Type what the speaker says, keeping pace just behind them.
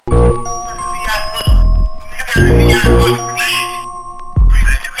And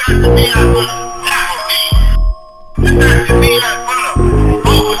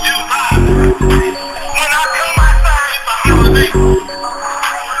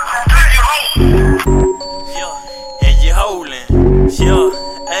you holdin',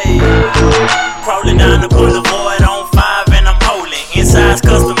 ayy. Crawling down the boulevard on 5 and I'm holding. Inside's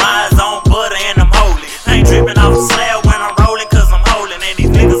customized on butter and I'm holding. Ain't dripping off the slab when I'm rolling, cause I'm holding. And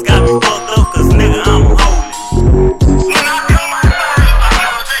these niggas got me fucked up, cause nigga, I'm holding. When I come outside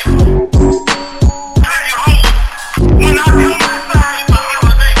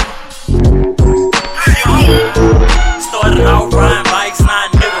started off riding bikes,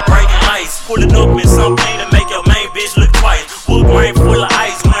 not never breaking lights. Pulling up in something to make your main bitch look twice. Wood grain full of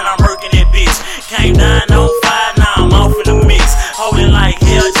ice when I'm working that bitch. Came down on 5, now I'm off in the mix. Holding like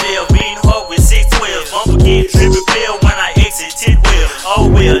hell jail, beating her with 612. Bumper kid tripping fail when I exit 10 wheel. Oh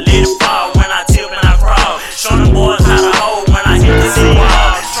well, let it fall when I tip and I crawl. Showing them boys how to hold when I hit the city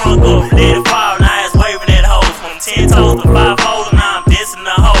wall. Trunk up, let it fall, now it's waving that hose. From 10 toes to 5 holes, now I'm dancing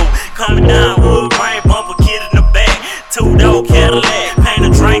the hoe. Coming down, wood grain, bumper kid in the back. 2-door Cadillac, paint a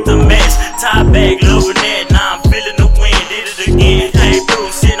drink to match. Top back, loving that, now I'm feeling the wind. Did it again, came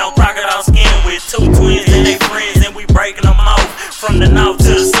through, sitting on crocodile skin with 2 twins and they friends, and we breaking them off. From the north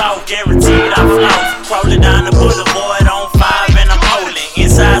to the south, guaranteed I floss. Crawling down the boulevard on 5 and I'm holding.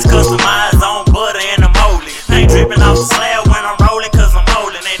 Inside's customized on butter and I'm holding. Ain't dripping off the slab when I'm rolling, cause I'm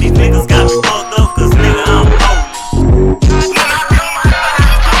holding. And these niggas got me fucked up, cause nigga, I'm holding.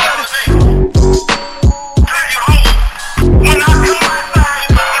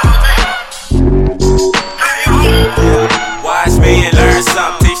 Watch me and learn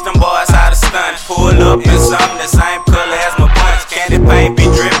something, teach them boys how to stunt. Pull up in something the same color as my punch. Candy paint be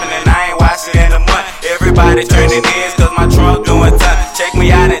dripping and I ain't washing in a month. Everybody turning heads cause my trunk doing ton. Check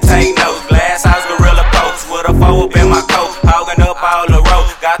me out and take notes. Glass house gorilla post with a 4 up in my coat. Hogging up all the road.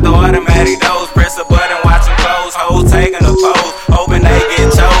 Got the automatic doors. Press a button, watch them close. Hoes taking a pose. Hoping they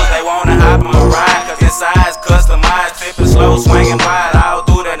get chose. They wanna hop on my ride cause inside's customized. Flipping slow, swinging wide all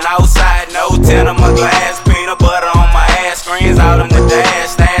through the north side. No tint on my glass. Peanut butter on my ass. Screens out on the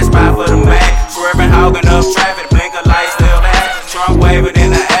dash. Stash spot for the Mac. Swerving, hogging up traffic. Blinker lights still flash. Trunk waving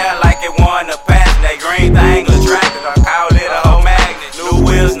in the air like it won the pass. That green thing attractive. I call it a whole magnet. New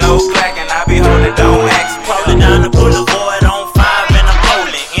wheels, no clack.